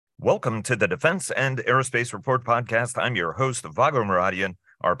Welcome to the Defense and Aerospace Report podcast. I'm your host, Vago Muradian.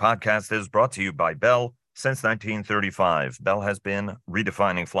 Our podcast is brought to you by Bell. Since 1935, Bell has been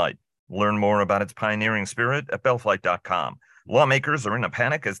redefining flight. Learn more about its pioneering spirit at bellflight.com. Lawmakers are in a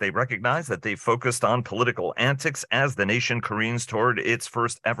panic as they recognize that they've focused on political antics as the nation careens toward its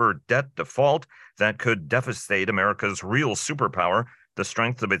first ever debt default that could devastate America's real superpower, the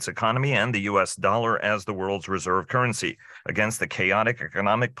strength of its economy, and the U.S. dollar as the world's reserve currency. Against the chaotic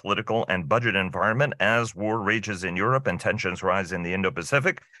economic, political, and budget environment as war rages in Europe and tensions rise in the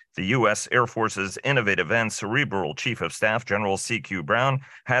Indo-Pacific, the U.S. Air Force's innovative and cerebral Chief of Staff, General C.Q. Brown,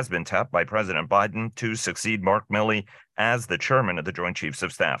 has been tapped by President Biden to succeed Mark Milley as the chairman of the Joint Chiefs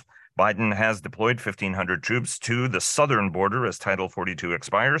of Staff. Biden has deployed 1,500 troops to the southern border as Title 42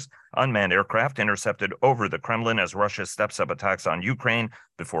 expires. Unmanned aircraft intercepted over the Kremlin as Russia steps up attacks on Ukraine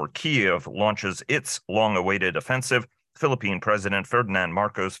before Kiev launches its long-awaited offensive. Philippine President Ferdinand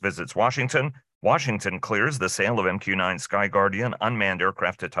Marcos visits Washington. Washington clears the sale of MQ-9 Sky Guardian unmanned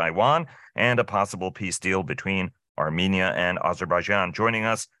aircraft to Taiwan and a possible peace deal between Armenia and Azerbaijan. Joining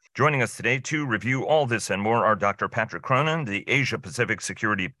us today to review all this and more are Dr. Patrick Cronin, the Asia-Pacific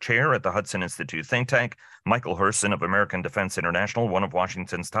Security Chair at the Hudson Institute think tank, Michael Herson of American Defense International, one of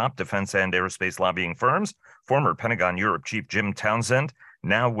Washington's top defense and aerospace lobbying firms, former Pentagon Europe Chief Jim Townsend,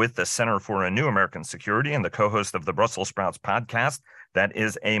 now with the Center for a New American Security and the co-host of the Brussels Sprouts podcast. That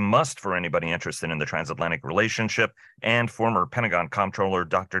is a must for anybody interested in the transatlantic relationship, and former Pentagon Comptroller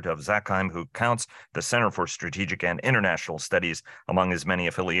Dr. Dov Zakheim, who counts the Center for Strategic and International Studies among his many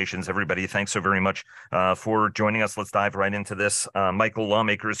affiliations. Everybody, thanks so very much for joining us. Let's dive right into this. Michael,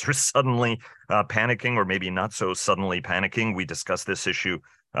 lawmakers are suddenly panicking, or maybe not so suddenly panicking. We discussed this issue,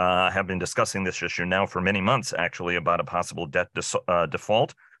 have been discussing this issue now for many months, actually, about a possible debt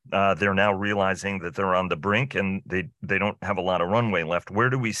default. They're now realizing that they're on the brink and they don't have a lot of runway left.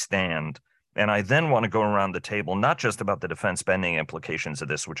 Where do we stand? And I then want to go around the table, not just about the defense spending implications of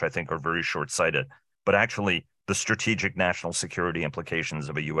this, which I think are very short-sighted, but actually the strategic national security implications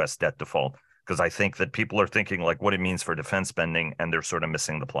of a U.S. debt default, because I think that people are thinking like what it means for defense spending, and they're sort of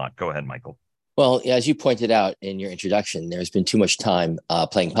missing the plot. Go ahead, Michael. Well, as you pointed out in your introduction, there's been too much time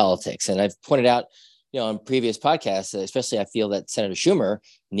playing politics. And I've pointed out, on previous podcasts, especially I feel that Senator Schumer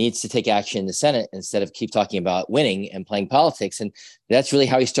needs to take action in the Senate instead of keep talking about winning and playing politics. And that's really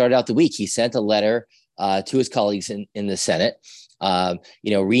how he started out the week. He sent a letter to his colleagues in the Senate,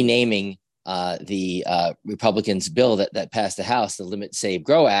 renaming the Republicans' bill that passed the House, the Limit, Save,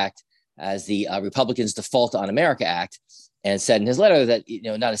 Grow Act, as the Republicans' Default on America Act, and said in his letter that,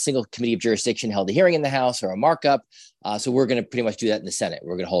 not a single committee of jurisdiction held a hearing in the House or a markup. So we're going to pretty much do that in the Senate.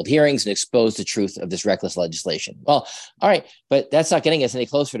 We're going to hold hearings and expose the truth of this reckless legislation. Well, all right, but that's not getting us any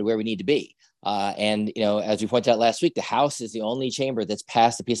closer to where we need to be. As we pointed out last week, the House is the only chamber that's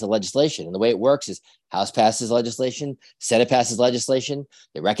passed a piece of legislation. And the way it works is House passes legislation, Senate passes legislation,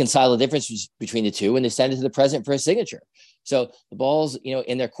 they reconcile the difference between the two, and they send it to the president for his signature. So the ball's,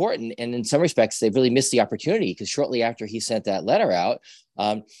 in their court. And in some respects, they've really missed the opportunity, because shortly after he sent that letter out,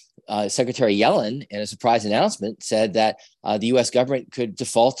 Secretary Yellen, in a surprise announcement, said that the U.S. government could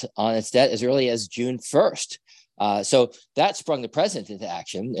default on its debt as early as June 1st. So that sprung the president into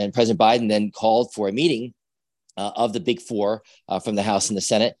action, and President Biden then called for a meeting of the big four from the House and the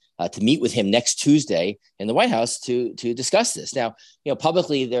Senate to meet with him next Tuesday in the White House to discuss this. Now,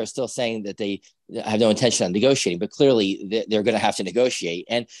 publicly, they're still saying that they have no intention on negotiating, but clearly they're going to have to negotiate.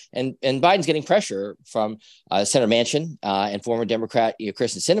 And Biden's getting pressure from Senator Manchin and former Democrat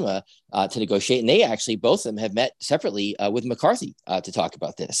Kristen Sinema to negotiate. And they actually, both of them, have met separately with McCarthy to talk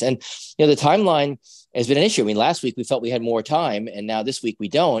about this. And the timeline has been an issue. I mean, last week we felt we had more time, and now this week we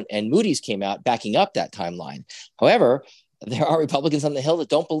don't. And Moody's came out backing up that timeline. However, there are Republicans on the Hill that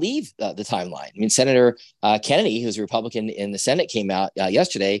don't believe the timeline. I mean, Senator Kennedy, who's a Republican in the Senate, came out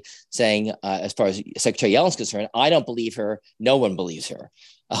yesterday saying, as far as Secretary Yellen's concerned, I don't believe her. No one believes her.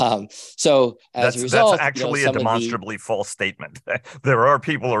 So as a result, that's actually a demonstrably false statement. There are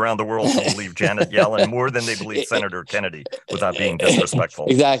people around the world who believe Janet Yellen more than they believe Senator Kennedy, without being disrespectful.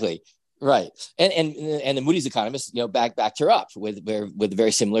 Exactly. Right. And the Moody's economists, backed her up with a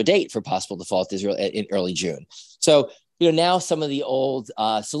very similar date for possible default in early June. So, now some of the old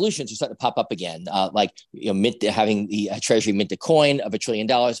solutions are starting to pop up again, like having the Treasury mint a coin of $1 trillion,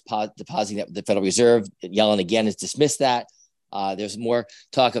 depositing that with the Federal Reserve. Yellen again has dismissed that. There's more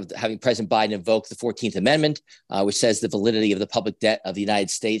talk of having President Biden invoke the 14th Amendment, which says the validity of the public debt of the United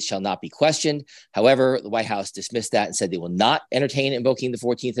States shall not be questioned. However, the White House dismissed that and said they will not entertain invoking the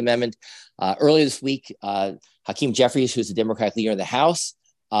 14th Amendment. Earlier this week, Hakeem Jeffries, who's the Democratic leader in the House,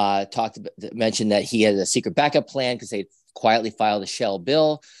 mentioned that he had a secret backup plan because they quietly filed a shell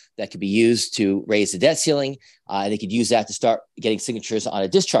bill that could be used to raise the debt ceiling. And they could use that to start getting signatures on a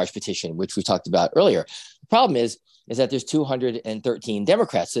discharge petition, which we talked about earlier. The problem is that there's 213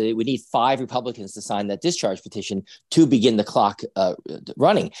 Democrats. So we need 5 Republicans to sign that discharge petition to begin the clock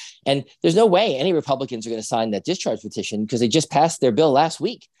running. And there's no way any Republicans are going to sign that discharge petition because they just passed their bill last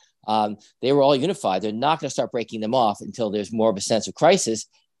week. They were all unified. They're not going to start breaking them off until there's more of a sense of crisis.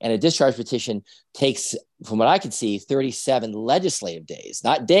 And a discharge petition takes, from what I can see, 37 legislative days,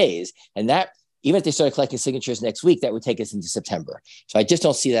 not days. And that, even if they started collecting signatures next week, that would take us into September. So I just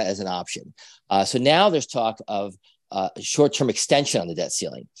don't see that as an option. So now there's talk of a short-term extension on the debt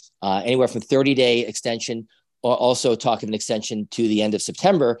ceiling, anywhere from 30-day extension, or also talk of an extension to the end of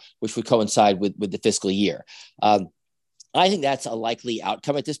September, which would coincide with the fiscal year. I think that's a likely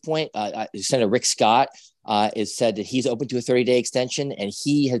outcome at this point. Senator Rick Scott has said that he's open to a 30-day extension, and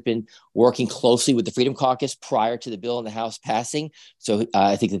he has been working closely with the Freedom Caucus prior to the bill in the House passing. So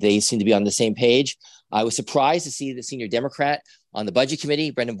I think that they seem to be on the same page. I was surprised to see the senior Democrat on the Budget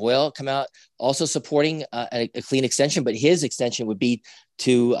Committee, Brendan Boyle, come out also supporting a clean extension, but his extension would be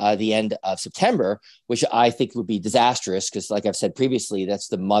to the end of September, which I think would be disastrous because, like I've said previously, that's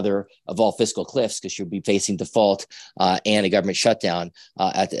the mother of all fiscal cliffs because you'll be facing default and a government shutdown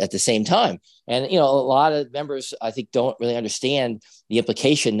at the same time. And, a lot of members, I think, don't really understand the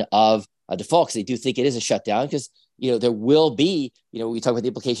implication of a default because they do think it is a shutdown because there will be, we talk about the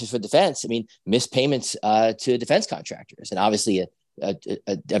implications for defense. I mean, missed payments to defense contractors, and obviously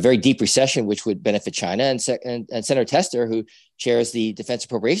a very deep recession, which would benefit China. And Senator Tester, who chairs the Defense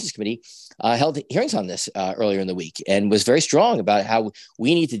Appropriations Committee, held hearings on this earlier in the week and was very strong about how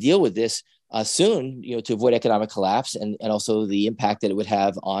we need to deal with this soon, to avoid economic collapse and also the impact that it would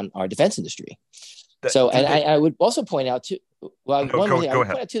have on our defense industry. I would also point out too. Well, go ahead.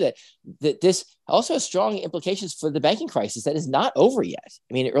 Point out too that this also has strong implications for the banking crisis that is not over yet.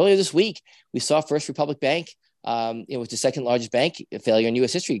 I mean, earlier this week we saw First Republic Bank, it was the second largest bank failure in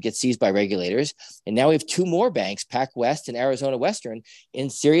U.S. history, get seized by regulators, and now we have 2 more banks, PacWest and Arizona Western, in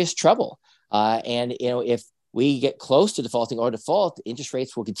serious trouble. And if we get close to defaulting or default, interest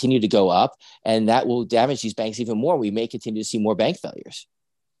rates will continue to go up, and that will damage these banks even more. We may continue to see more bank failures.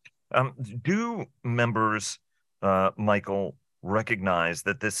 Do members, Michael, recognize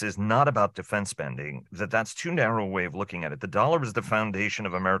that this is not about defense spending, that's too narrow a way of looking at it? The dollar is the foundation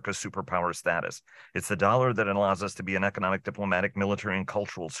of America's superpower status. It's the dollar that allows us to be an economic, diplomatic, military, and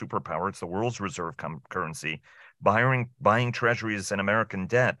cultural superpower. It's the world's reserve currency. Buying treasuries and American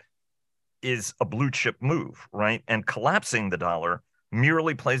debt is a blue chip move, right? And collapsing the dollar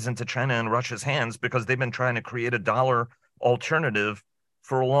merely plays into China and Russia's hands because they've been trying to create a dollar alternative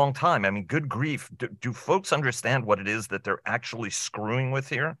for a long time. I mean, good grief. Do folks understand what it is that they're actually screwing with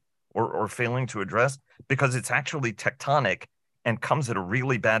here or failing to address? Because it's actually tectonic and comes at a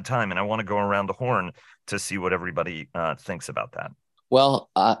really bad time. And I want to go around the horn to see what everybody thinks about that.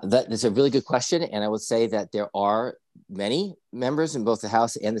 Well, that is a really good question. And I would say that there are many members in both the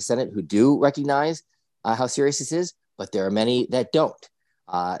House and the Senate who do recognize how serious this is, but there are many that don't.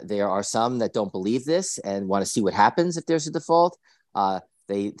 There are some that don't believe this and want to see what happens if there's a default.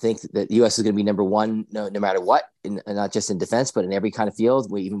 They think that the U.S. is going to be number one, no matter what, not just in defense, but in every kind of field,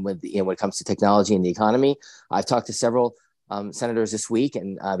 even when it comes to technology and the economy. I've talked to several senators this week,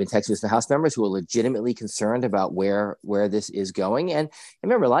 and I've been texting with some House members who are legitimately concerned about where this is going. And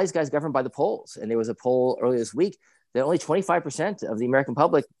remember, a lot of these guys are governed by the polls. And there was a poll earlier this week that only 25% of the American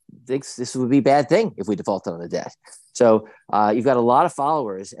public thinks this would be a bad thing if we defaulted on the debt. So you've got a lot of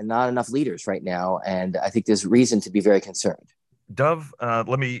followers and not enough leaders right now. And I think there's reason to be very concerned. Dov,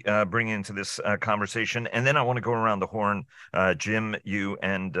 let me bring you into this conversation, and then I want to go around the horn, Jim, you,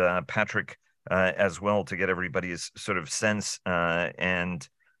 and Patrick as well, to get everybody's sort of sense and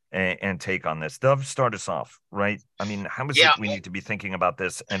take on this. Dov, start us off, right? I mean, how is it we need to be thinking about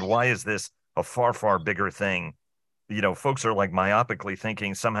this, and why is this a far, far bigger thing? Folks are like myopically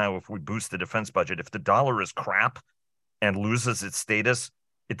thinking somehow if we boost the defense budget, if the dollar is crap and loses its status,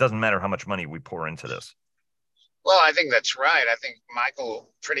 it doesn't matter how much money we pour into this. Well, I think that's right. I think Michael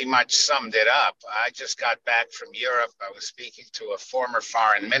pretty much summed it up. I just got back from Europe. I was speaking to a former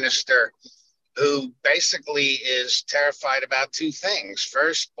foreign minister who basically is terrified about 2 things.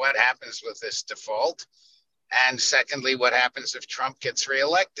 First, what happens with this default? And secondly, what happens if Trump gets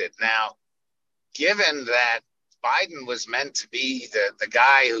reelected? Now, given that Biden was meant to be the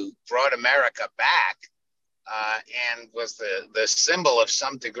guy who brought America back, and was the symbol of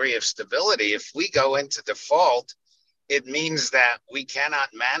some degree of stability, if we go into default, it means that we cannot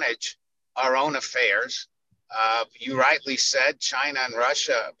manage our own affairs. You rightly said China and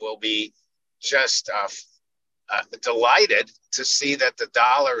Russia will be just delighted to see that the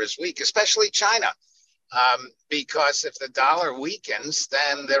dollar is weak, especially China. Because if the dollar weakens,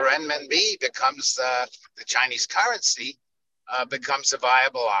 then the renminbi becomes the Chinese currency, becomes a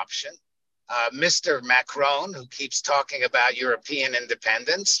viable option. Mr. Macron, who keeps talking about European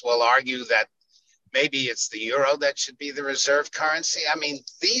independence, will argue that maybe it's the euro that should be the reserve currency. I mean,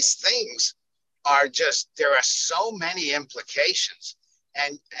 these things are just, there are so many implications.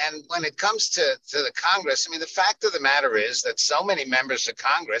 And when it comes to the Congress, I mean, the fact of the matter is that so many members of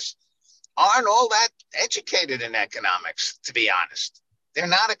Congress aren't all that educated in economics, to be honest. They're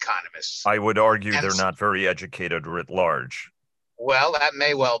not economists. I would argue they're not very educated writ large. Well, that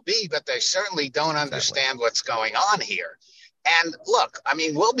may well be, but they certainly don't understand what's going on here. And look, I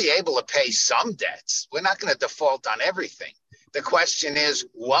mean, we'll be able to pay some debts. We're not going to default on everything. The question is,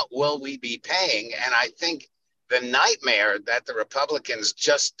 what will we be paying? And I think the nightmare that the Republicans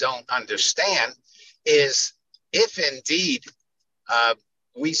just don't understand is if indeed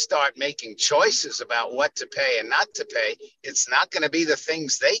we start making choices about what to pay and not to pay, it's not going to be the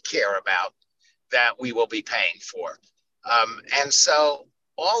things they care about that we will be paying for. And so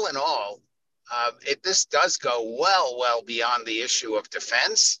all in all, this does go well beyond the issue of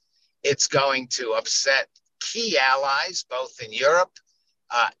defense. It's going to upset key allies, both in Europe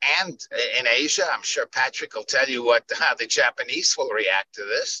and in Asia. I'm sure Patrick will tell you how the Japanese will react to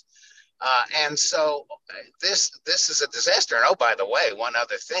this. And so this is a disaster. And oh, by the way, one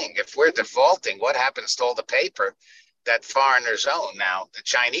other thing, if we're defaulting, what happens to all the paper that foreigners own? Now, the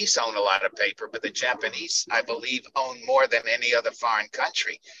Chinese own a lot of paper, but the Japanese, I believe, own more than any other foreign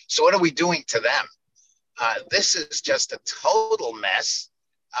country. So what are we doing to them? This is just a total mess,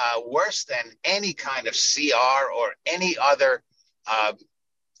 worse than any kind of CR or any other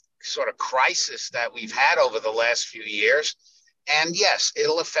sort of crisis that we've had over the last few years. And yes,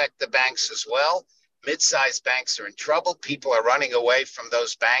 it'll affect the banks as well. Mid-sized banks are in trouble. People are running away from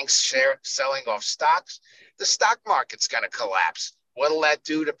those banks, selling off stocks. The stock market's going to collapse. What'll that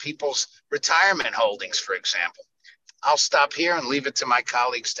do to people's retirement holdings, for example? I'll stop here and leave it to my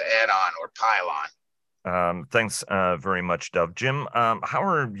colleagues to add on or pile on. Thanks very much, Dov. Jim, how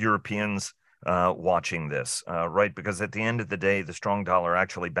are Europeans watching this, right? Because at the end of the day, the strong dollar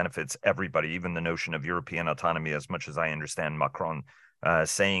actually benefits everybody, even the notion of European autonomy, as much as I understand Macron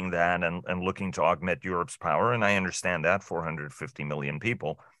saying that and looking to augment Europe's power. And I understand that, 450 million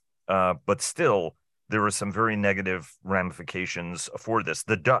people. But still, there are some very negative ramifications for this.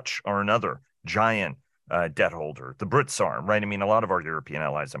 The Dutch are another giant debt holder. The Brits are, right? I mean, a lot of our European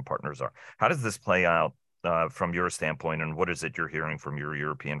allies and partners are. How does this play out from your standpoint, and what is it you're hearing from your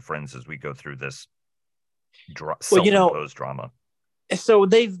European friends as we go through this self-imposed drama? So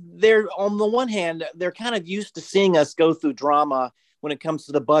they're on the one hand, they're kind of used to seeing us go through drama when it comes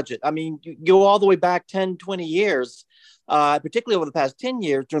to the budget. I mean, you go all the way back 10, 20 years, particularly over the past 10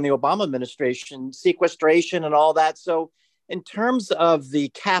 years during the Obama administration, sequestration and all that. So in terms of the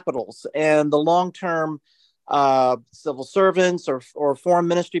capitals and the long-term civil servants or foreign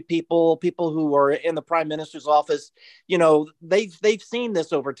ministry people who are in the prime minister's office, you know, they've seen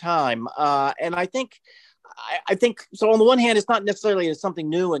this over time. And I think so on the one hand, it's not necessarily something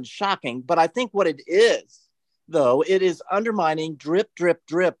new and shocking, but I think what it is, though, it is undermining drip,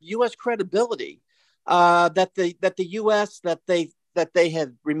 U.S. credibility, that the U.S. that they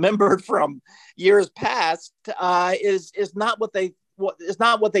had remembered from years past is not what they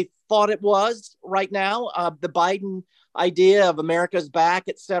thought it was right now. The Biden idea of America's back,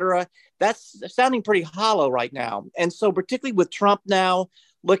 et cetera, that's sounding pretty hollow right now. And so particularly with Trump now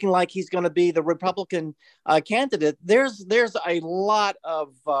looking like he's going to be the Republican candidate, there's a lot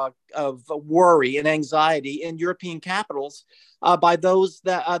of worry and anxiety in European capitals by those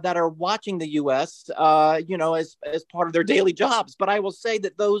that are watching the U.S., as part of their daily jobs. But I will say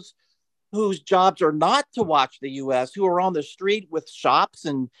that those whose jobs are not to watch the U.S., who are on the street with shops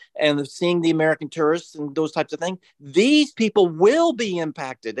and seeing the American tourists and those types of things, these people will be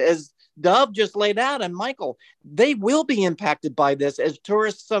impacted, as Dov just laid out, and Michael, they will be impacted by this as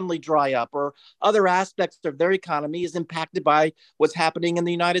tourists suddenly dry up or other aspects of their economy is impacted by what's happening in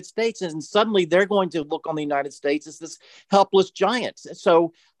the United States. And suddenly they're going to look on the United States as this helpless giant.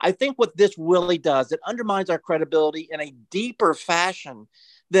 So I think what this really does, it undermines our credibility in a deeper fashion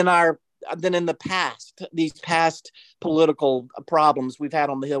than in the past, these past political problems we've had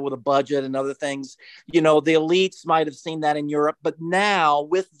on the Hill with a budget and other things. You know, the elites might have seen that in Europe, but now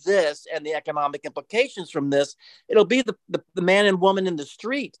with this and the economic implications from this, it'll be the man and woman in the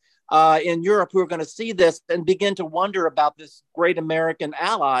street in Europe who are going to see this and begin to wonder about this great American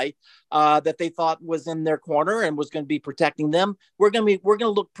ally that they thought was in their corner and was going to be protecting them. We're going to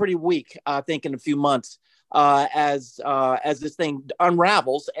look pretty weak, I think, in a few months as this thing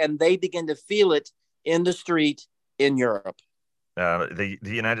unravels, and they begin to feel it in the street in Europe. The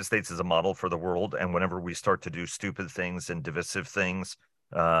United States is a model for the world, and whenever we start to do stupid things and divisive things,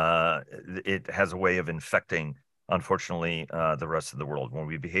 it has a way of infecting, unfortunately, the rest of the world. When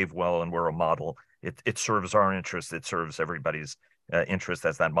we behave well and we're a model, it serves our interest. It serves everybody's interest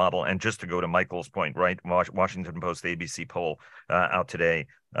as that model. And just to go to Michael's point, right? Washington Post ABC poll out today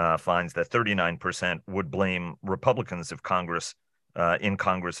finds that 39% would blame Republicans if in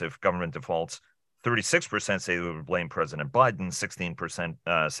Congress if government defaults. 36% say they would blame President Biden.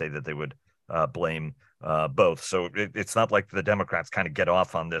 16% say that they would blame both. So it's not like the Democrats kind of get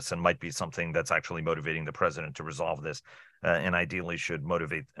off on this and might be something that's actually motivating the president to resolve this, and ideally should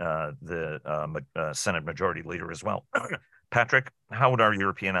motivate the Senate Majority Leader as well. Patrick, how would our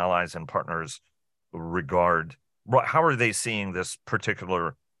European allies and partners how are they seeing this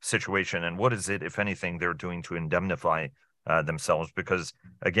particular situation, and what is it, if anything, they're doing to indemnify themselves? Because,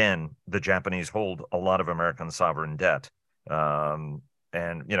 again, the Japanese hold a lot of American sovereign debt. And,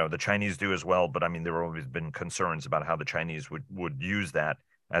 the Chinese do as well. But, I mean, there have always been concerns about how the Chinese would use that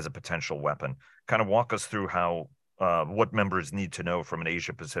as a potential weapon. Kind of walk us through what members need to know from an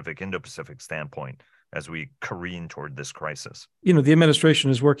Asia-Pacific, Indo-Pacific standpoint as we careen toward this crisis. The administration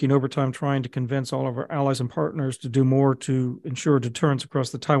is working overtime trying to convince all of our allies and partners to do more to ensure deterrence across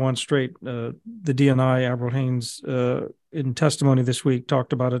the Taiwan Strait. The DNI, Avril Haines, in testimony this week,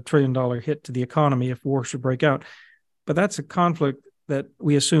 talked about $1 trillion hit to the economy if war should break out. But that's a conflict that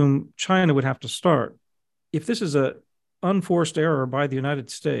we assume China would have to start. If this is an unforced error by the United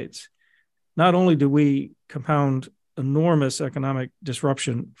States, not only do we compound enormous economic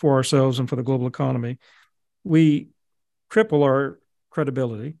disruption for ourselves and for the global economy, we cripple our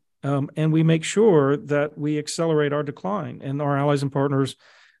credibility, and we make sure that we accelerate our decline. And our allies and partners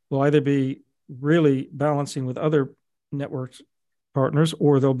will either be really balancing with other network partners,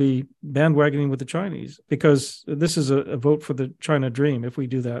 or they'll be bandwagoning with the Chinese, because this is a vote for the China dream. If we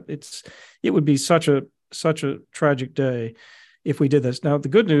do that, it would be such a tragic day if we did this. Now, the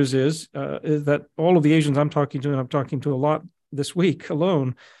good news is that all of the Asians I'm talking to, and I'm talking to a lot this week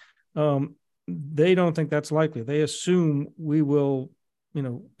alone, they don't think that's likely. They assume we will,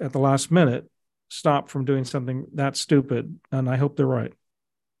 at the last minute, stop from doing something that stupid. And I hope they're right.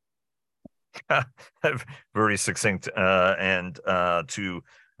 Very succinct and to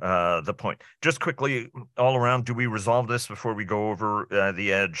the point. Just quickly, all around, do we resolve this before we go over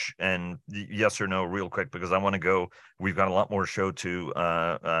the edge? And yes or no, real quick, because I want to go. We've got a lot more show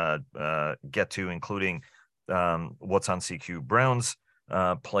to get to, including what's on CQ Brown's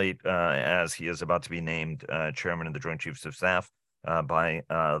plate as he is about to be named chairman of the Joint Chiefs of Staff by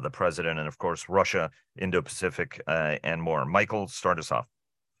the president, and of course, Russia, Indo-Pacific, and more. Michael, start us off.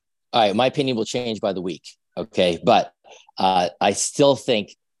 All right, my opinion will change by the week. Okay, but I still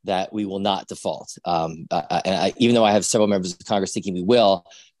think that we will not default. And even though I have several members of Congress thinking we will,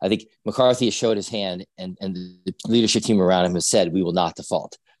 I think McCarthy has showed his hand, and the leadership team around him has said we will not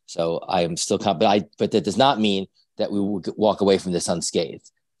default. So I am still confident, but that does not mean that we will walk away from this unscathed,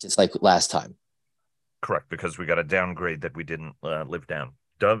 just like last time. Correct, because we got a downgrade that we didn't live down.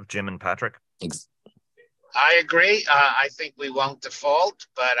 Dov, Jim, and Patrick? I agree. I think we won't default,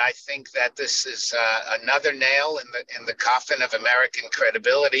 but I think that this is another nail in the coffin of American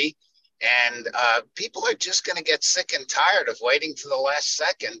credibility. And people are just going to get sick and tired of waiting to the last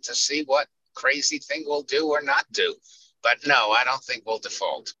second to see what crazy thing we'll do or not do. But no, I don't think we'll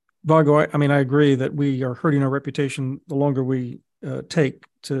default. Vago, I agree that we are hurting our reputation the longer we take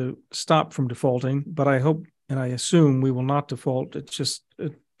to stop from defaulting. But I hope and I assume we will not default. It's just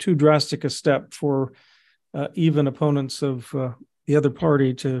too drastic a step for even opponents of the other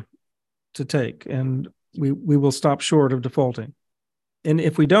party to take, and we will stop short of defaulting. And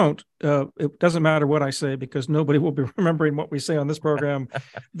if we don't, it doesn't matter what I say, because nobody will be remembering what we say on this program.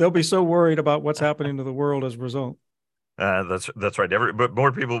 They'll be so worried about what's happening to the world as a result. That's right. But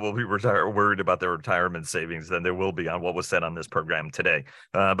more people will be worried about their retirement savings than there will be on what was said on this program today.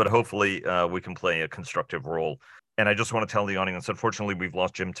 But hopefully we can play a constructive role. And I just want to tell the audience, unfortunately, we've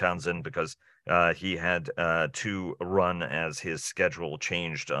lost Jim Townsend because he had to run as his schedule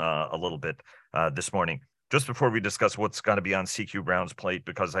changed a little bit this morning. Just before we discuss what's got to be on CQ Brown's plate,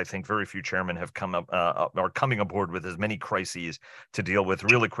 because I think very few chairmen have are coming aboard with as many crises to deal with.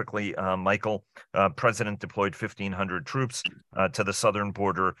 Really quickly, Michael, President deployed 1,500 troops to the southern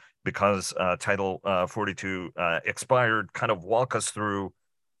border because Title 42 expired. Kind of walk us through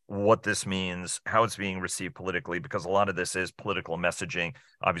what this means, how it's being received politically, because a lot of this is political messaging.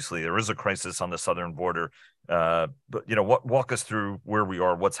 Obviously, there is a crisis on the southern border, but walk us through where we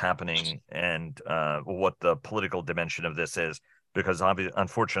are, what's happening, and what the political dimension of this is, because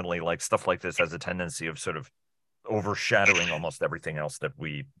unfortunately, like stuff like this has a tendency of sort of overshadowing almost everything else that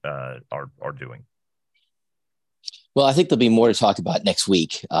we are doing. Well, I think there'll be more to talk about next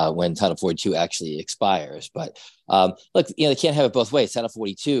week when Title 42 actually expires. But look, they can't have it both ways. Title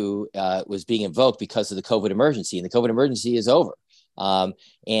 42 was being invoked because of the COVID emergency, and the COVID emergency is over.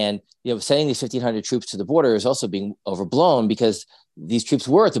 And sending these 1,500 troops to the border is also being overblown because these troops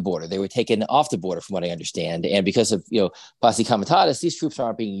were at the border. They were taken off the border, from what I understand. And because of posse comitatus, these troops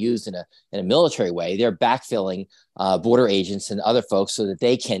aren't being used in a military way. They're backfilling border agents and other folks so that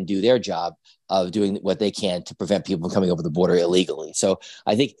they can do their job of doing what they can to prevent people from coming over the border illegally. So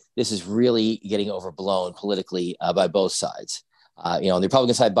I think this is really getting overblown politically by both sides. On the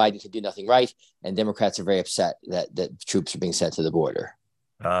Republican side, Biden can do nothing right, and Democrats are very upset that troops are being sent to the border.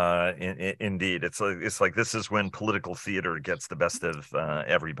 Indeed, it's like this is when political theater gets the best of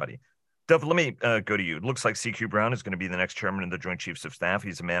everybody. Dov, let me go to you. It looks like CQ Brown is going to be the next chairman of the Joint Chiefs of Staff.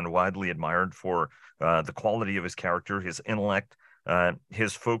 He's a man widely admired for the quality of his character, his intellect,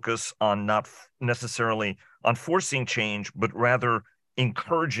 his focus on not necessarily on forcing change, but rather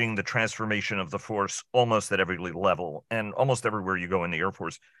encouraging the transformation of the force almost at every level. And almost everywhere you go in the Air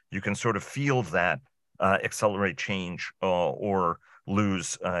Force, you can sort of feel that accelerate change or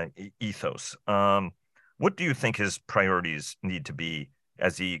lose ethos. What do you think his priorities need to be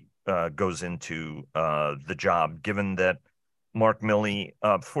as he goes into the job, given that Mark Milley,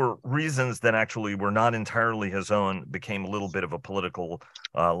 for reasons that actually were not entirely his own, became a little bit of a political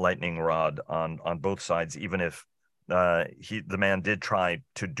lightning rod on both sides, even if the man did try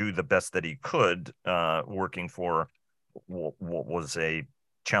to do the best that he could, working for what was a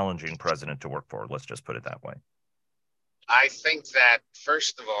challenging president to work for. Let's just put it that way. I think that,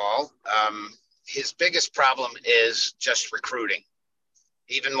 first of all, his biggest problem is just recruiting,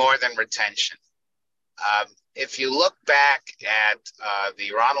 even more than retention. If you look back at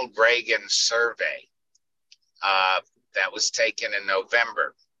the Ronald Reagan survey that was taken in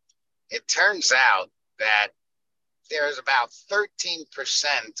November, it turns out that there's about 13%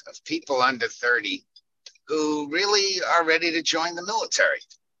 of people under 30 who really are ready to join the military.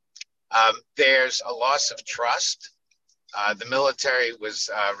 There's a loss of trust. The military was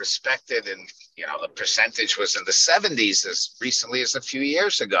respected, and the percentage was in the 70s as recently as a few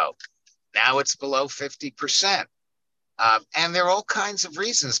years ago. Now it's below 50%. And there are all kinds of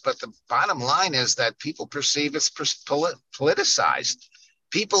reasons, but the bottom line is that people perceive it's politicized.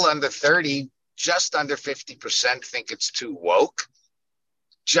 People under 30, just under 50% think it's too woke.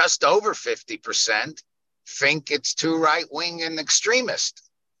 Just over 50% think it's too right-wing and extremist.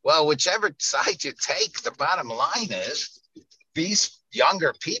 Well, whichever side you take, the bottom line is these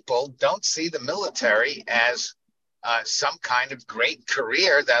younger people don't see the military as some kind of great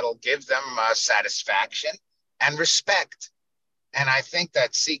career that'll give them satisfaction and respect. And I think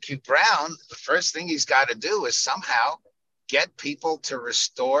that CQ Brown, the first thing he's got to do is somehow get people to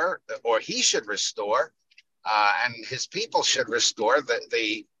restore, or he should restore, and his people should restore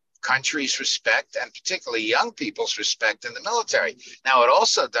the country's respect, and particularly young people's respect in the military. Now, it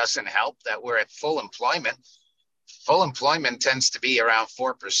also doesn't help that we're at full employment. Full employment tends to be around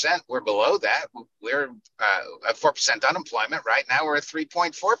 4%. We're below that. We're at 4% unemployment. Right now, we're at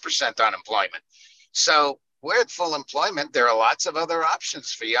 3.4% unemployment. So we're at full employment. There are lots of other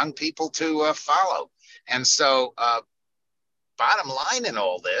options for young people to follow. And so bottom line in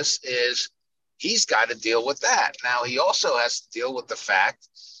all this is he's got to deal with that. Now, he also has to deal with the fact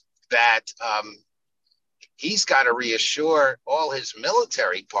that he's got to reassure all his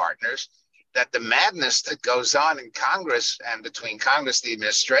military partners that the madness that goes on in Congress and between Congress and the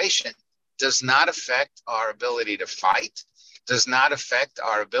administration does not affect our ability to fight, does not affect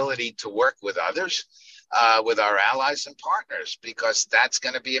our ability to work with others, with our allies and partners, because that's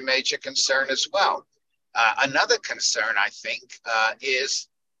going to be a major concern as well. Another concern, I think, is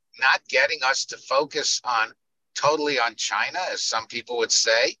not getting us to focus totally on China, as some people would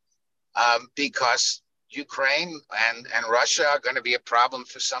say, because Ukraine and Russia are going to be a problem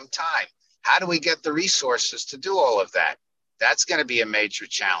for some time. How do we get the resources to do all of that? That's going to be a major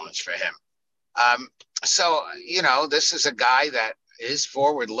challenge for him. So, this is a guy that is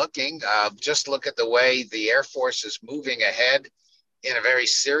forward-looking. Just look at the way the Air Force is moving ahead in a very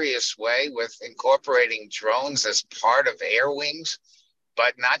serious way with incorporating drones as part of air wings,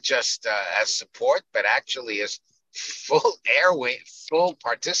 but not just as support, but actually as full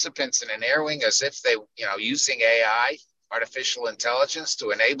participants in an air wing, as if they, using AI artificial intelligence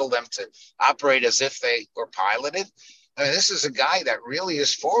to enable them to operate as if they were piloted. I mean, this is a guy that really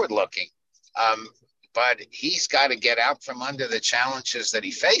is forward-looking, but he's got to get out from under the challenges that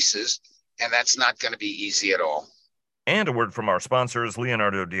he faces, and that's not going to be easy at all. And a word from our sponsors.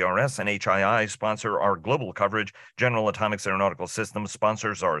 Leonardo DRS and HII sponsor our global coverage. General Atomics Aeronautical Systems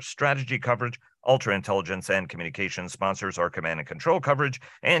sponsors our strategy coverage. Ultra Intelligence and Communications sponsors our command and control coverage.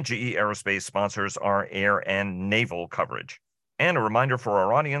 And GE Aerospace sponsors our air and naval coverage. And a reminder for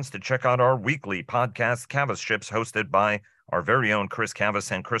our audience to check out our weekly podcast, Cavas Ships, hosted by our very own Chris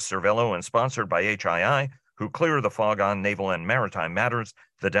Cavas and Chris Cervello, and sponsored by HII, who clear the fog on naval and maritime matters,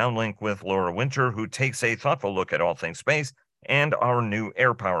 the Downlink with Laura Winter, who takes a thoughtful look at all things space, and our new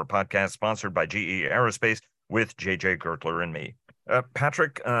Air Power podcast, sponsored by GE Aerospace, with JJ Gertler and me.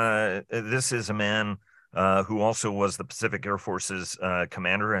 Patrick, this is a man who also was the Pacific Air Force's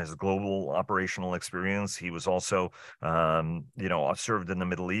commander, has global operational experience. He was also, served in the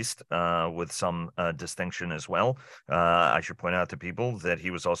Middle East with some distinction as well. I should point out to people that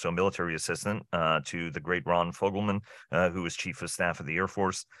he was also a military assistant to the great Ron Fogelman, who was Chief of Staff of the Air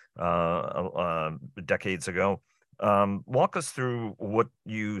Force decades ago. Walk us through what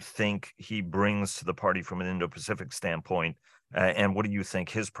you think he brings to the party from an Indo-Pacific standpoint, and what do you think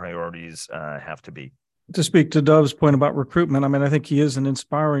his priorities have to be? To speak to Dov's point about recruitment, I mean, I think he is an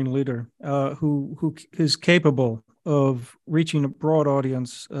inspiring leader who is capable of reaching a broad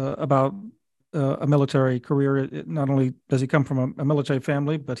audience about a military career. Not only does he come from a military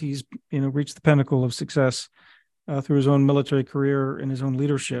family, but he's reached the pinnacle of success through his own military career and his own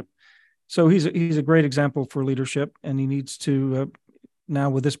leadership. So he's a great example for leadership, and he needs to now,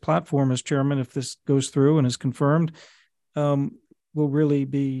 with this platform as chairman, if this goes through and is confirmed, will really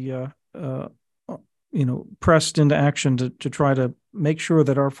be pressed into action to try to make sure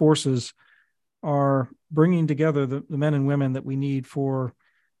that our forces are bringing together the men and women that we need for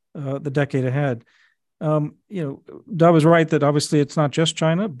the decade ahead. Dov is right that obviously it's not just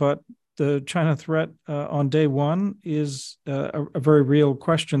China, but the China threat on day one is a very real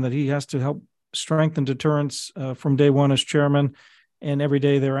question that he has to help strengthen deterrence from day one as chairman and every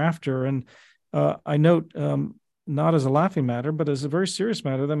day thereafter. And I note, not as a laughing matter, but as a very serious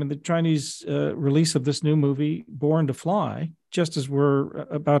matter, I mean, the Chinese release of this new movie, Born to Fly, just as we're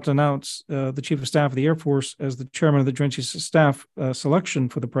about to announce the Chief of Staff of the Air Force as the chairman of the Joint Chiefs of Staff selection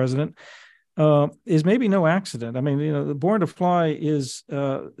for the president, is maybe no accident. I mean, the Born to Fly is,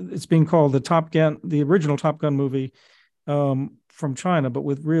 it's being called the original Top Gun movie from China, but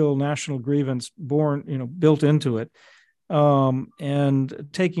with real national grievance built into it. And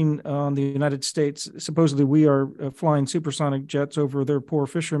taking on the United States, supposedly we are flying supersonic jets over their poor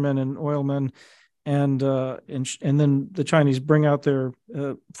fishermen and oilmen, and then the Chinese bring out their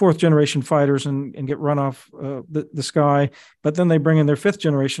fourth generation fighters and get run off the sky, but then they bring in their fifth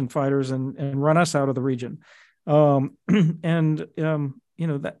generation fighters and run us out of the region. That's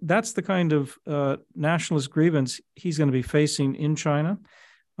the kind of nationalist grievance he's going to be facing in China,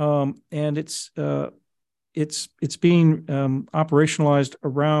 and it's being operationalized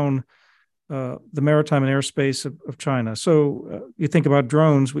around the maritime and airspace of China. So you think about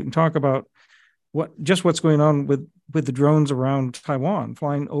drones, we can talk about what's going on with the drones around Taiwan,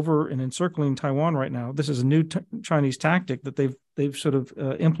 flying over and encircling Taiwan right now. This is a new Chinese tactic that they've sort of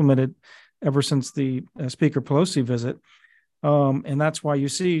implemented ever since the Speaker Pelosi visit. And that's why you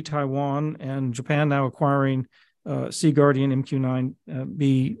see Taiwan and Japan now acquiring Sea Guardian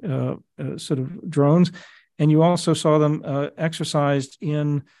MQ-9B sort of drones. And you also saw them exercised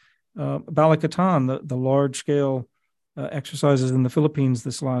in Balikatan, the large-scale exercises in the Philippines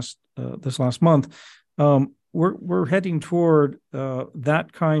this last month. We're heading toward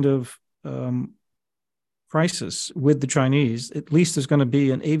that kind of crisis with the Chinese. At least there's going to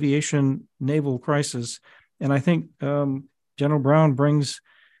be an aviation naval crisis, and I think General Brown brings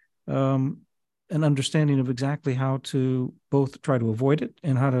an understanding of exactly how to both try to avoid it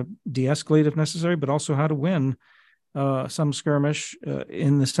and how to de-escalate if necessary, but also how to win some skirmish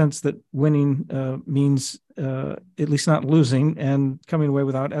in the sense that winning means at least not losing and coming away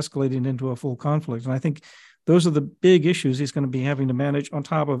without escalating into a full conflict. And I think those are the big issues he's going to be having to manage on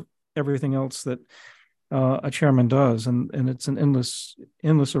top of everything else that a chairman does. And it's an endless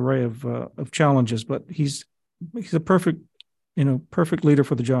array of challenges, but he's a perfect leader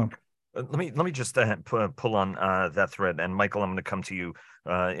for the job. Let me just pull on that thread, and Michael, I'm going to come to you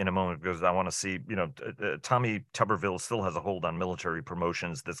in a moment because I want to see, Tommy Tuberville still has a hold on military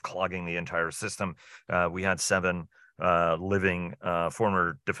promotions that's clogging the entire system. We had 7 living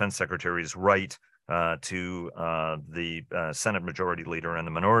former defense secretaries write to the Senate Majority Leader and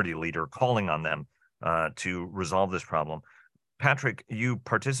the Minority Leader calling on them to resolve this problem. Patrick, you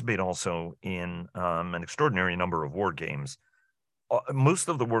participate also in an extraordinary number of war games. Most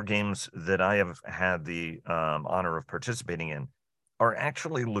of the war games that I have had the honor of participating in are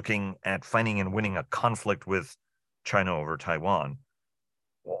actually looking at finding and winning a conflict with China over Taiwan.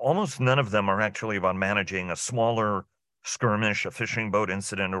 Almost none of them are actually about managing a smaller skirmish, a fishing boat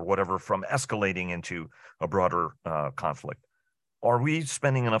incident, or whatever, from escalating into a broader conflict. Are we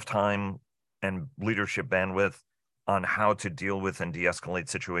spending enough time and leadership bandwidth on how to deal with and de-escalate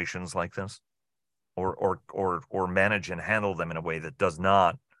situations like this, or manage and handle them in a way that does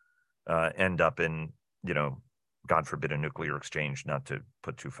not end up in, God forbid, a nuclear exchange, not to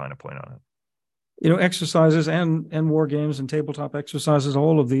put too fine a point on it? Exercises and war games and tabletop exercises,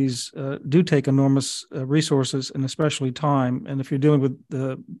 all of these do take enormous resources and especially time. And if you're dealing with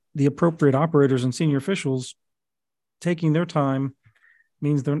the appropriate operators and senior officials, taking their time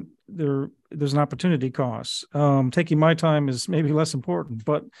means there's an opportunity cost. Taking my time is maybe less important,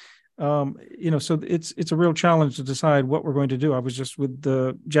 but so it's a real challenge to decide what we're going to do. I was just with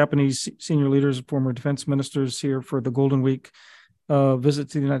the Japanese senior leaders, former defense ministers, here for the Golden Week visit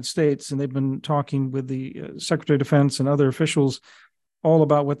to the United States, and they've been talking with the Secretary of Defense and other officials all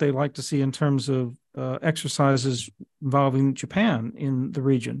about what they like to see in terms of exercises involving Japan in the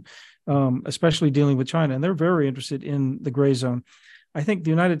region, especially dealing with China. And they're very interested in the gray zone. I think the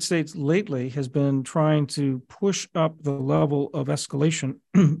United States lately has been trying to push up the level of escalation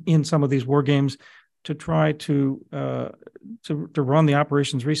in some of these war games to try to run the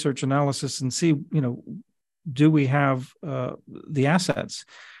operations research analysis and see, do we have the assets?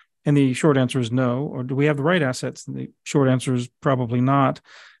 And the short answer is no. Or do we have the right assets? And the short answer is probably not.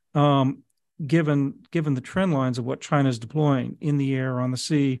 Given the trend lines of what China is deploying in the air, on the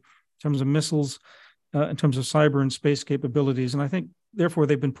sea, in terms of missiles, in terms of cyber and space capabilities. And I think, therefore,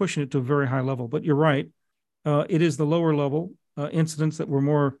 they've been pushing it to a very high level. But you're right. It is the lower level incidents that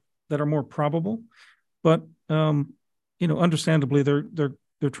are more probable. But, understandably,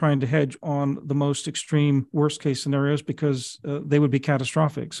 they're trying to hedge on the most extreme worst case scenarios because they would be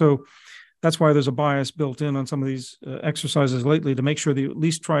catastrophic. So that's why there's a bias built in on some of these exercises lately to make sure that you at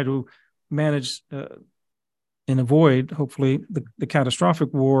least try to manage and avoid, hopefully, the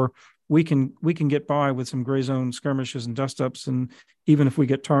catastrophic war. We can get by with some gray zone skirmishes and dust-ups, and even if we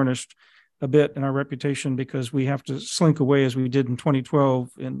get tarnished a bit in our reputation because we have to slink away as we did in 2012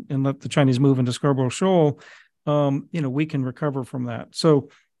 and let the Chinese move into Scarborough Shoal, we can recover from that. So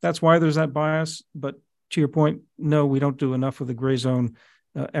that's why there's that bias. But to your point, no, we don't do enough of the gray zone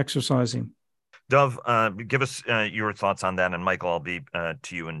exercising. Dov, give us your thoughts on that, and Michael, I'll be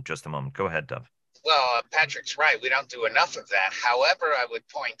to you in just a moment. Go ahead, Dov. Well, Patrick's right. We don't do enough of that. However, I would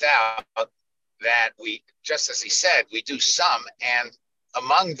point out that we, just as he said, we do some. And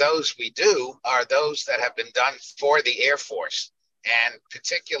among those we do are those that have been done for the Air Force, and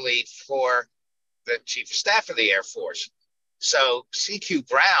particularly for the Chief of Staff of the Air Force. So CQ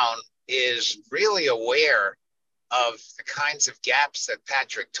Brown is really aware of the kinds of gaps that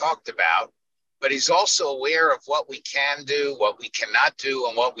Patrick talked about, but he's also aware of what we can do, what we cannot do,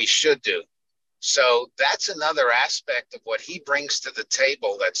 and what we should do. So that's another aspect of what he brings to the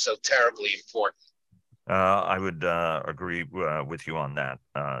table that's so terribly important. I would agree with you on that,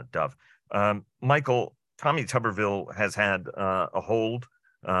 Dov. Michael, Tommy Tuberville has had a hold.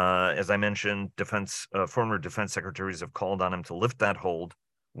 As I mentioned, former defense secretaries have called on him to lift that hold.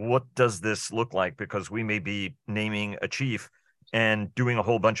 What does this look like? Because we may be naming a chief and doing a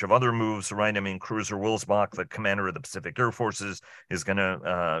whole bunch of other moves, right? I mean, Cruiser Wilsbach, the commander of the Pacific Air Forces, is going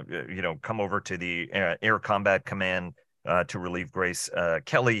to, come over to the Air Combat Command to relieve Grace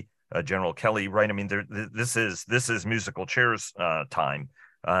Kelly, General Kelly, right? I mean, this is musical chairs time,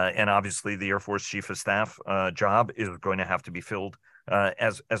 and obviously the Air Force Chief of Staff job is going to have to be filled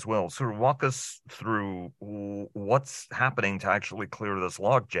as well. So walk us through what's happening to actually clear this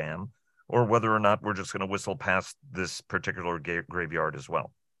logjam, or whether or not we're just going to whistle past this particular graveyard as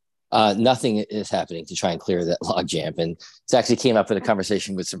well. Nothing is happening to try and clear that logjam. And it actually came up in a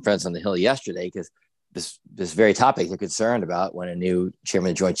conversation with some friends on the Hill yesterday, because this very topic they're concerned about when a new chairman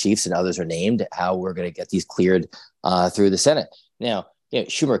of the Joint Chiefs and others are named, how we're going to get these cleared through the Senate. Now,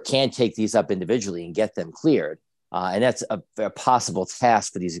 Schumer can take these up individually and get them cleared. And that's a possible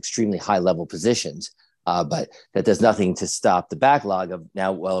task for these extremely high-level positions. But that does nothing to stop the backlog of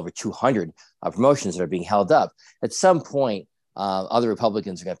now well over 200 promotions that are being held up. At some point, other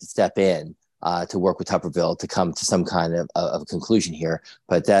Republicans are going to have to step in to work with Tuberville to come to some kind of conclusion here.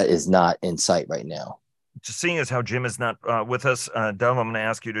 But that is not in sight right now. Seeing as how Jim is not with us, Dov, I'm going to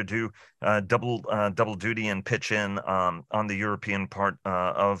ask you to do double duty and pitch in on the European part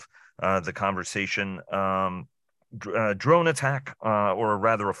of the conversation. Drone attack, or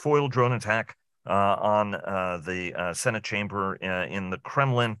rather a foiled drone attack on the Senate chamber in the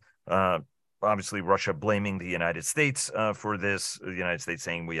Kremlin. Obviously, Russia blaming the United States for this. The United States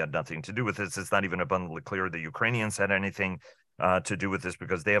saying we had nothing to do with this. It's not even abundantly clear the Ukrainians had anything to do with this,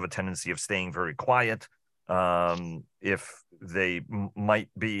 because they have a tendency of staying very quiet if they might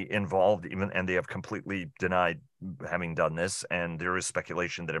be involved, and they have completely denied having done this. And there is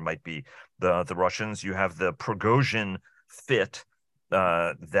speculation that it might be the Russians. You have the Prigozhin fit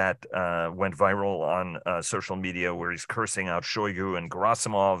that went viral on social media, where he's cursing out Shoigu and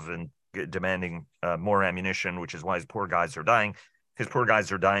Gerasimov and demanding more ammunition, which is why his poor guys are dying. His poor guys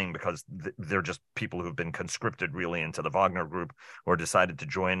are dying because they're just people who've been conscripted really into the Wagner group, or decided to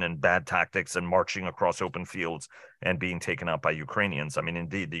join in bad tactics and marching across open fields and being taken out by Ukrainians. I mean,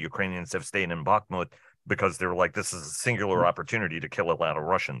 indeed, the Ukrainians have stayed in Bakhmut because they're like, this is a singular opportunity to kill a lot of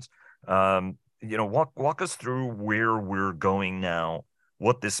Russians. Walk us through where we're going now,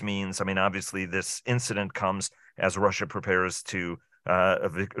 what this means. I mean, obviously, this incident comes as Russia prepares to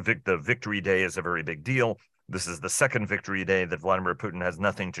the Victory Day is a very big deal. This is the second Victory Day that Vladimir Putin has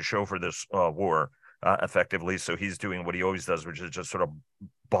nothing to show for this war, effectively. So he's doing what he always does, which is just sort of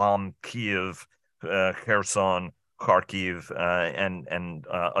bomb Kiev, Herson, Kharkiv, and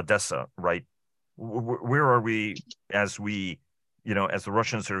Odessa, right? Where are we as the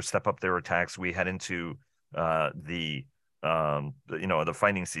Russians sort of step up their attacks? We head into the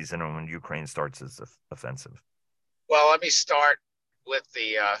fighting season, and when Ukraine starts its offensive. Well, let me start with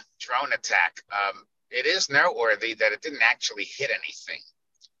the drone attack. It is noteworthy that it didn't actually hit anything.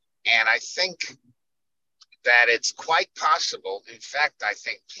 And I think that it's quite possible, in fact, I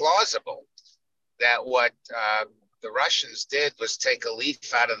think plausible, that what the Russians did was take a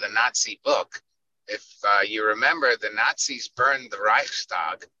leaf out of the Nazi book. If you remember, the Nazis burned the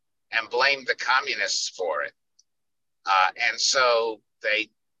Reichstag and blamed the communists for it. And so they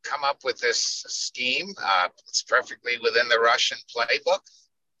come up with this scheme. It's perfectly within the Russian playbook,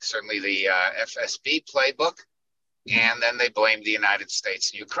 certainly the FSB playbook, and then they blame the United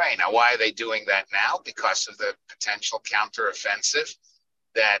States and Ukraine. Now, why are they doing that now? Because of the potential counteroffensive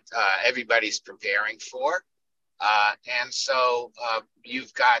that everybody's preparing for. And so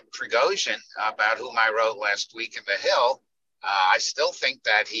you've got Prigozhin, about whom I wrote last week in The Hill. I still think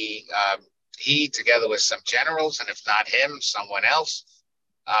that he, together with some generals, and if not him, someone else,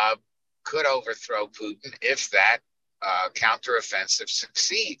 could overthrow Putin if that counteroffensive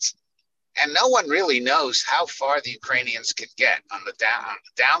succeeds. And no one really knows how far the Ukrainians can get. On the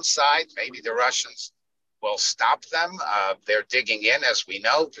downside, maybe the Russians will stop them. They're digging in, as we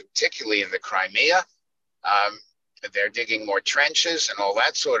know, particularly in the Crimea. They're digging more trenches and all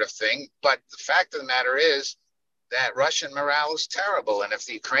that sort of thing. But the fact of the matter is that Russian morale is terrible. And if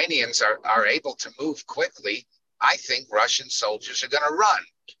the Ukrainians are able to move quickly, I think Russian soldiers are going to run,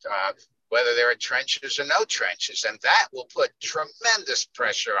 whether there are trenches or no trenches. And that will put tremendous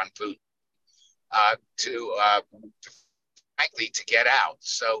pressure on Putin frankly, to get out.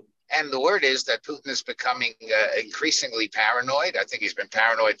 So, and the word is that Putin is becoming increasingly paranoid. I think he's been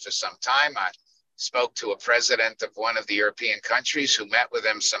paranoid for some time. I spoke to a president of one of the European countries who met with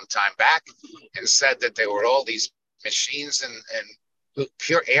him some time back and said that there were all these machines and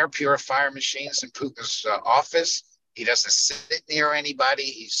pure air purifier machines in Putin's office. He doesn't sit near anybody.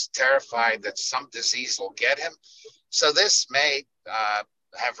 He's terrified that some disease will get him. So this may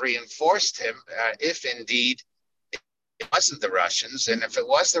have reinforced him if indeed it wasn't the Russians. And if it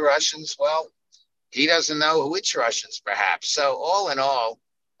was the Russians, well, he doesn't know which Russians, perhaps. So all in all,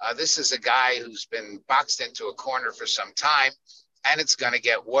 this is a guy who's been boxed into a corner for some time, and it's going to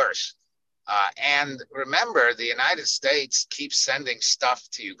get worse. And remember, the United States keeps sending stuff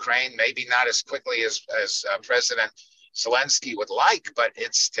to Ukraine, maybe not as quickly as President Zelensky would like, but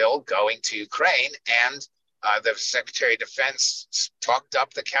it's still going to Ukraine. And the Secretary of Defense talked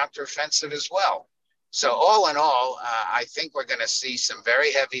up the counteroffensive as well. So all in all, I think we're going to see some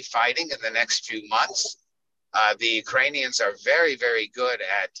very heavy fighting in the next few months. The Ukrainians are very, very good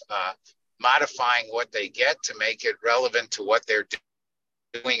at modifying what they get to make it relevant to what they're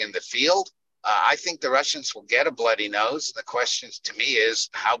doing in the field. I think the Russians will get a bloody nose. The question to me is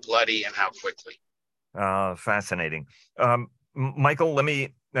how bloody and how quickly. Fascinating. Michael, let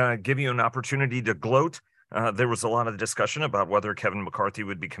me give you an opportunity to gloat. There was a lot of discussion about whether Kevin McCarthy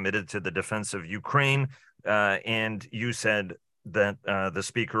would be committed to the defense of Ukraine. And you said that the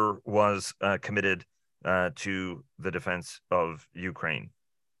speaker was committed to the defense of Ukraine.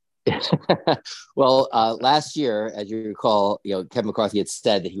 Well, last year, as you recall, Kevin McCarthy had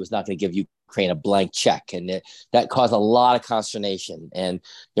said that he was not going to give Ukraine a blank check. And that caused a lot of consternation. And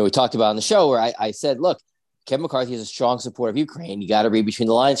we talked about on the show where I said, look, Kevin McCarthy is a strong supporter of Ukraine. You got to read between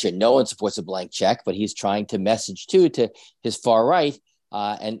the lines here. No one supports a blank check, but he's trying to message to his far right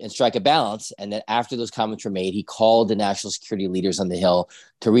and strike a balance. And then after those comments were made, he called the national security leaders on the Hill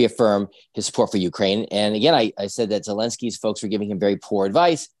to reaffirm his support for Ukraine. And again, I said that Zelensky's folks were giving him very poor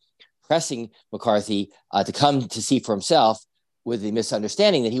advice, pressing McCarthy to come to see for himself, with the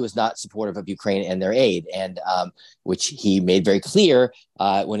misunderstanding that he was not supportive of Ukraine and their aid, and which he made very clear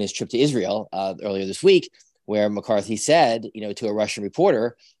when his trip to Israel earlier this week, where McCarthy said, to a Russian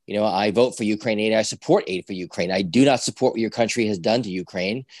reporter, I vote for Ukraine aid. I support aid for Ukraine. I do not support what your country has done to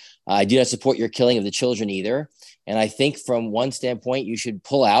Ukraine. I do not support your killing of the children either. And I think from one standpoint, you should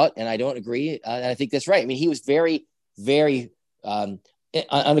pull out. And I don't agree. And I think that's right. I mean, he was very, very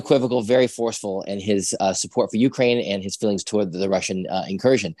unequivocal, very forceful in his support for Ukraine and his feelings toward the Russian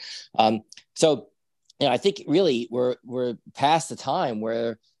incursion. So I think really we're past the time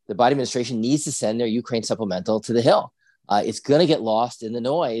where the Biden administration needs to send their Ukraine supplemental to the Hill. It's going to get lost in the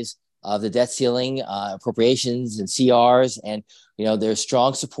noise of the debt ceiling, appropriations, and CRs. And, there's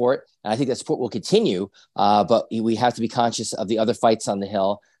strong support. And I think that support will continue. But we have to be conscious of the other fights on the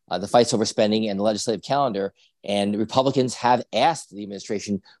Hill, the fights over spending and the legislative calendar. And Republicans have asked the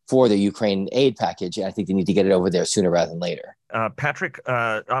administration for the Ukraine aid package. And I think they need to get it over there sooner rather than later. Patrick,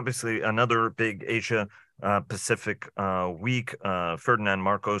 obviously another big Asia Pacific week. Ferdinand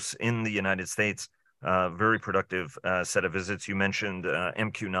Marcos in the United States, very productive set of visits. You mentioned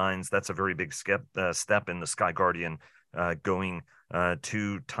MQ-9s. That's a very big step in the Sky Guardian going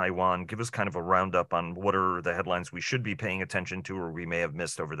to Taiwan. Give us kind of a roundup on what are the headlines we should be paying attention to or we may have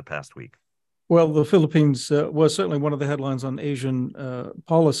missed over the past week. Well, the Philippines was certainly one of the headlines on Asian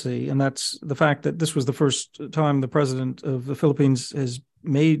policy, and that's the fact that this was the first time the president of the Philippines has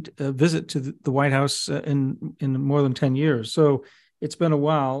made a visit to the White House in more than 10 years. So it's been a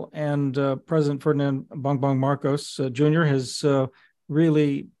while, and President Ferdinand Bongbong Marcos Jr. has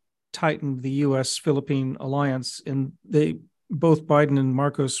really tightened the U.S.-Philippine alliance, and both Biden and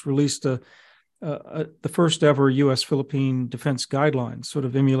Marcos released the first ever U.S.-Philippine defense guidelines, sort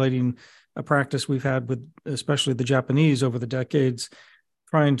of emulating a practice we've had with especially the Japanese over the decades,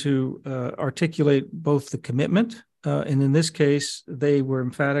 trying to articulate both the commitment, and in this case, they were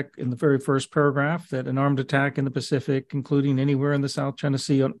emphatic in the very first paragraph that an armed attack in the Pacific, including anywhere in the South China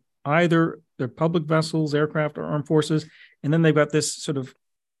Sea, on either their public vessels, aircraft, or armed forces, and then they've got this sort of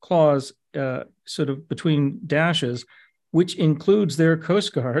clause sort of between dashes, which includes their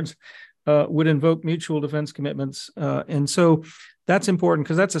Coast Guards, would invoke mutual defense commitments. And so that's important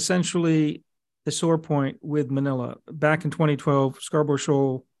because that's essentially the sore point with Manila. Back in 2012, Scarborough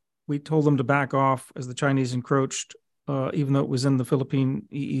Shoal, we told them to back off as the Chinese encroached, even though it was in the Philippine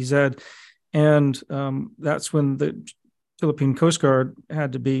EEZ. And that's when the Philippine Coast Guard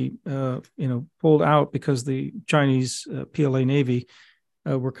had to be, pulled out because the Chinese PLA Navy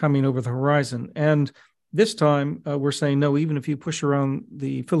were coming over the horizon. And this time, we're saying, no, even if you push around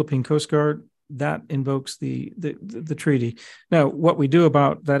the Philippine Coast Guard, that invokes the treaty. Now, what we do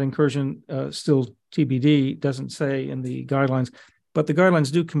about that incursion still TBD, doesn't say in the guidelines, but the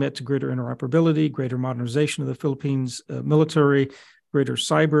guidelines do commit to greater interoperability, greater modernization of the Philippines military, greater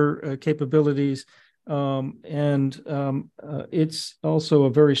cyber capabilities, and it's also a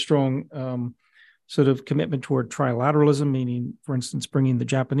very strong sort of commitment toward trilateralism, meaning, for instance, bringing the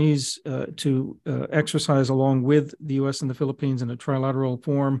Japanese to exercise along with the U.S. and the Philippines in a trilateral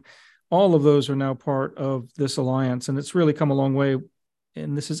form. All of those are now part of this alliance, and it's really come a long way.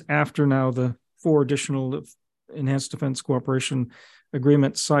 And this is after now the 4 additional enhanced defense cooperation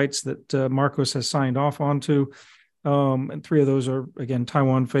agreement sites that Marcos has signed off onto. And 3 of those are, again,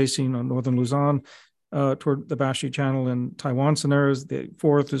 Taiwan facing on northern Luzon, toward the Bashi Channel and Taiwan scenarios. The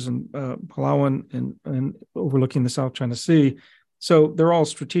 4th is in Palawan and overlooking the South China Sea. So they're all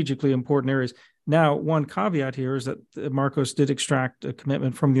strategically important areas. Now, one caveat here is that Marcos did extract a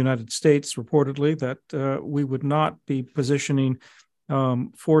commitment from the United States, reportedly, that we would not be positioning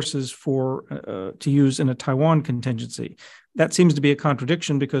forces to use in a Taiwan contingency. That seems to be a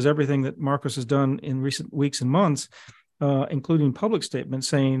contradiction because everything that Marcos has done in recent weeks and months, including public statements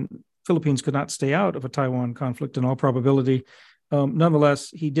saying Philippines could not stay out of a Taiwan conflict in all probability.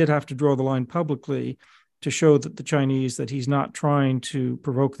 Nonetheless, he did have to draw the line publicly to show that the Chinese, that he's not trying to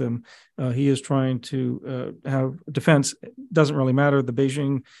provoke them. He is trying to have defense. Doesn't really matter. The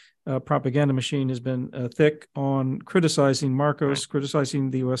Beijing propaganda machine has been thick on criticizing Marcos,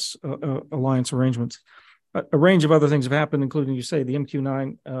 criticizing the U.S. alliance arrangements. a range of other things have happened, including, you say, the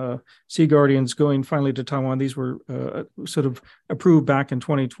MQ-9 Sea Guardians going finally to Taiwan. These were sort of approved back in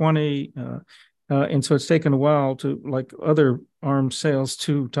 2020. And so it's taken a while to, like other arms sales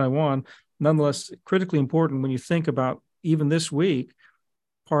to Taiwan. Nonetheless, critically important when you think about even this week,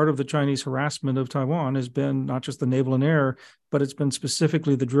 part of the Chinese harassment of Taiwan has been not just the naval and air, but it's been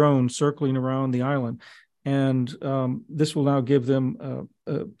specifically the drone circling around the island. And this will now give them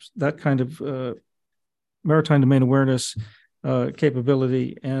that kind of maritime domain awareness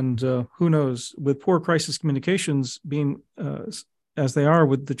capability. And who knows, with poor crisis communications being as they are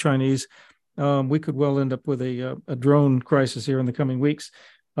with the Chinese, we could well end up with a drone crisis here in the coming weeks.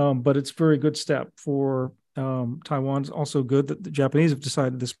 But it's a very good step for Taiwan. It's also good that the Japanese have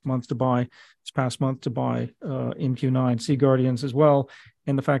decided this past month to buy MQ-9 Sea Guardians as well.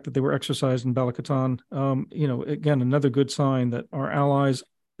 And the fact that they were exercised in Balikatan, again, another good sign that our allies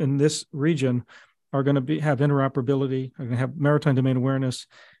in this region are going to have interoperability, are going to have maritime domain awareness,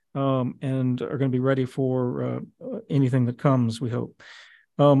 and are going to be ready for anything that comes, we hope.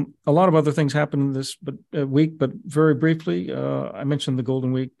 A lot of other things happened this week, but very briefly, I mentioned the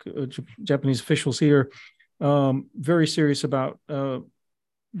Golden Week. Japanese officials here very serious about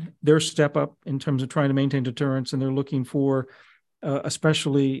their step up in terms of trying to maintain deterrence, and they're looking for,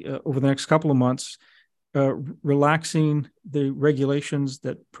 especially over the next couple of months, relaxing the regulations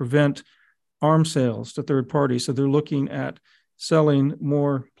that prevent arms sales to third parties. So they're looking at selling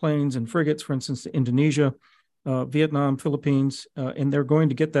more planes and frigates, for instance, to Indonesia, Vietnam, Philippines, and they're going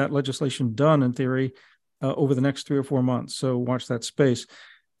to get that legislation done, in theory, over the next 3 or 4 months. So watch that space.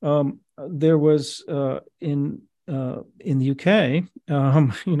 There was in the UK,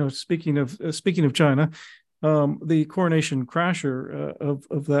 speaking of China, the coronation crasher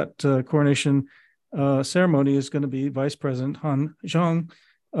of that coronation ceremony is going to be Vice President Han Zhang,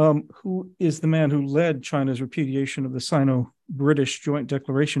 who is the man who led China's repudiation of the Sino-British Joint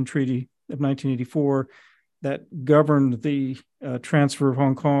Declaration Treaty of 1984 that governed the transfer of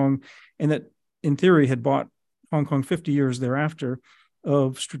Hong Kong, and that, in theory, had bought Hong Kong 50 years thereafter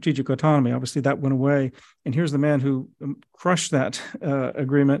of strategic autonomy. Obviously, that went away. And here's the man who crushed that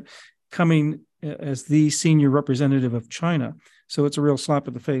agreement, coming as the senior representative of China. So it's a real slap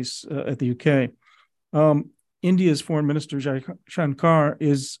at the face at the UK. India's Foreign Minister Shankar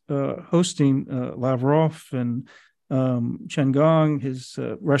is hosting Lavrov and Chen Gong, his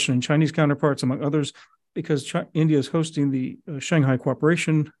Russian and Chinese counterparts, among others, because India is hosting the Shanghai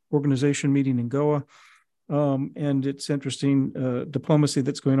Cooperation Organization meeting in Goa. And it's interesting diplomacy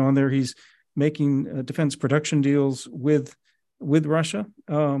that's going on there. He's making defense production deals with Russia.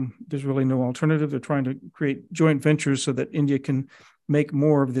 There's really no alternative. They're trying to create joint ventures so that India can make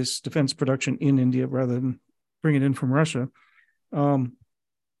more of this defense production in India rather than bring it in from Russia. And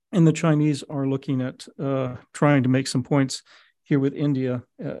the Chinese are looking at trying to make some points here with India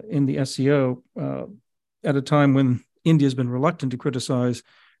in the SCO at a time when India has been reluctant to criticize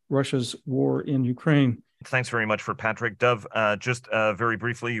Russia's war in Ukraine. Thanks very much for Patrick. Dov, just very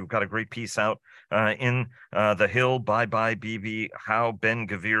briefly, you've got a great piece out in The Hill, Bye Bye Bibi, how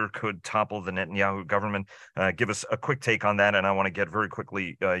Ben-Gvir could topple the Netanyahu government. Give us a quick take on that, and I want to get very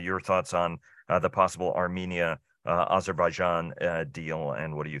quickly your thoughts on the possible Armenia-Azerbaijan deal,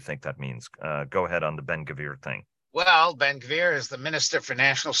 and what do you think that means? Go ahead on the Ben-Gvir thing. Well, Ben-Gvir is the Minister for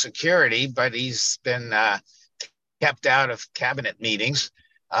National Security, but he's been kept out of cabinet meetings.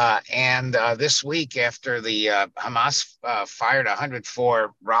 And this week, after the Hamas fired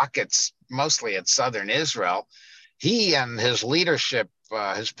 104 rockets, mostly at southern Israel, he and his leadership,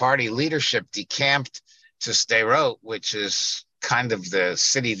 his party leadership, decamped to Sderot, which is kind of the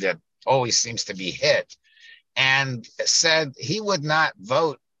city that always seems to be hit, and said he would not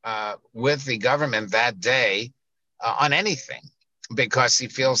vote with the government that day on anything, because he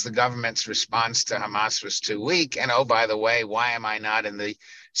feels the government's response to Hamas was too weak. And oh, by the way, why am I not in the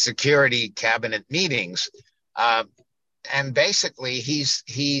security cabinet meetings? And basically,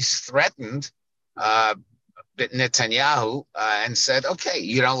 he's threatened Netanyahu and said, okay,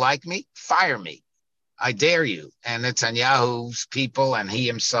 you don't like me? Fire me. I dare you. And Netanyahu's people and he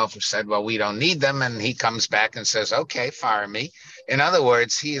himself have said, well, we don't need them. And he comes back and says, okay, fire me. In other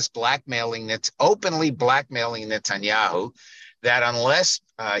words, he is openly blackmailing Netanyahu, that unless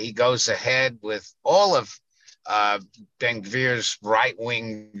he goes ahead with all of Ben-Gvir's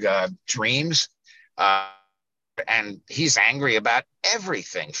right-wing dreams, and he's angry about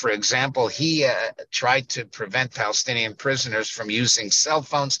everything. For example, he tried to prevent Palestinian prisoners from using cell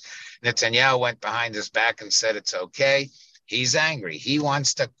phones. Netanyahu went behind his back and said it's okay. He's angry. He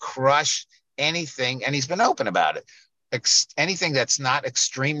wants to crush anything, and he's been open about it. Anything that's not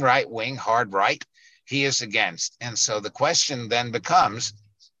extreme right-wing, hard right, he is against. And so the question then becomes,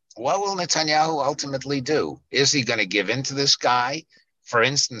 what will Netanyahu ultimately do? Is he going to give in to this guy? For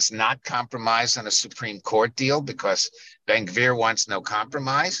instance, not compromise on a Supreme Court deal because Ben-Gvir wants no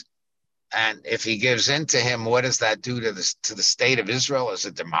compromise. And if he gives in to him, what does that do to the state of Israel as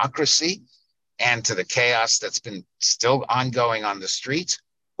a democracy and to the chaos that's been still ongoing on the streets?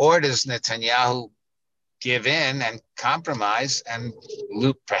 Or does Netanyahu give in and compromise and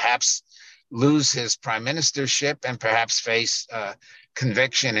perhaps lose his prime ministership and perhaps face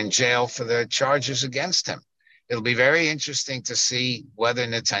conviction and jail for the charges against him? It'll be very interesting to see whether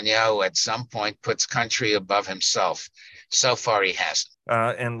Netanyahu at some point puts country above himself. So far, he hasn't.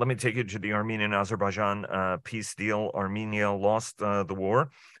 And let me take you to the Armenian-Azerbaijan peace deal. Armenia lost the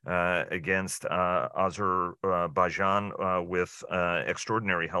war against Azerbaijan with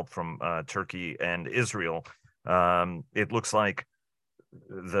extraordinary help from Turkey and Israel. It looks like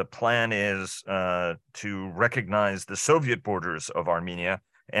the plan is to recognize the Soviet borders of Armenia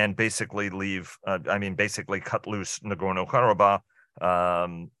and basically basically cut loose Nagorno-Karabakh.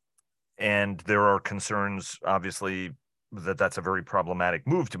 And there are concerns, obviously, that's a very problematic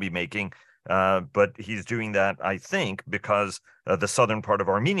move to be making. But he's doing that, I think, because the southern part of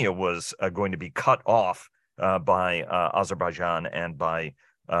Armenia was going to be cut off by Azerbaijan and by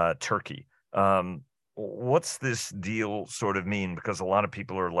Turkey. What's this deal sort of mean? Because a lot of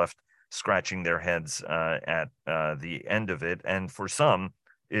people are left scratching their heads at the end of it. And for some,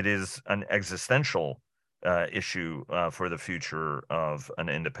 it is an existential issue for the future of an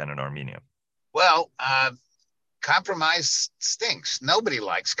independent Armenia. Well, compromise stinks. Nobody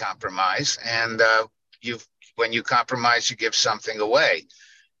likes compromise. And when you compromise, you give something away.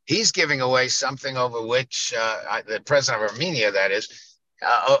 He's giving away something over which the president of Armenia, that is,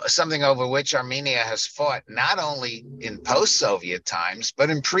 something over which Armenia has fought not only in post-Soviet times, but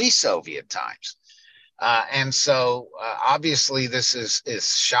in pre-Soviet times. And so obviously this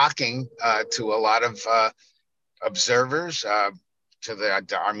is shocking to a lot of observers, to the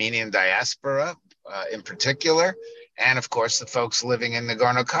Armenian diaspora in particular, and of course the folks living in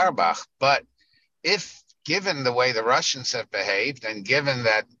Nagorno-Karabakh. But if given the way the Russians have behaved, and given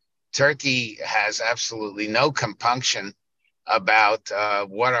that Turkey has absolutely no compunction about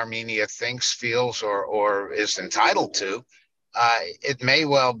what Armenia thinks, feels, or is entitled to, it may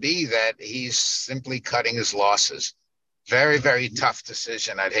well be that he's simply cutting his losses. Very, very tough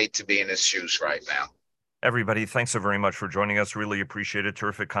decision. I'd hate to be in his shoes right now. Everybody, thanks so very much for joining us. Really appreciate it.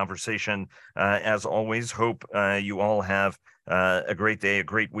 Terrific conversation. As always, hope you all have a great day, a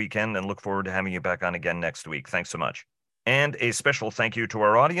great weekend, and look forward to having you back on again next week. Thanks so much. And a special thank you to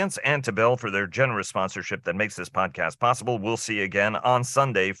our audience and to Bell for their generous sponsorship that makes this podcast possible. We'll see you again on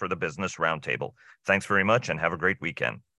Sunday for the Business Roundtable. Thanks very much and have a great weekend.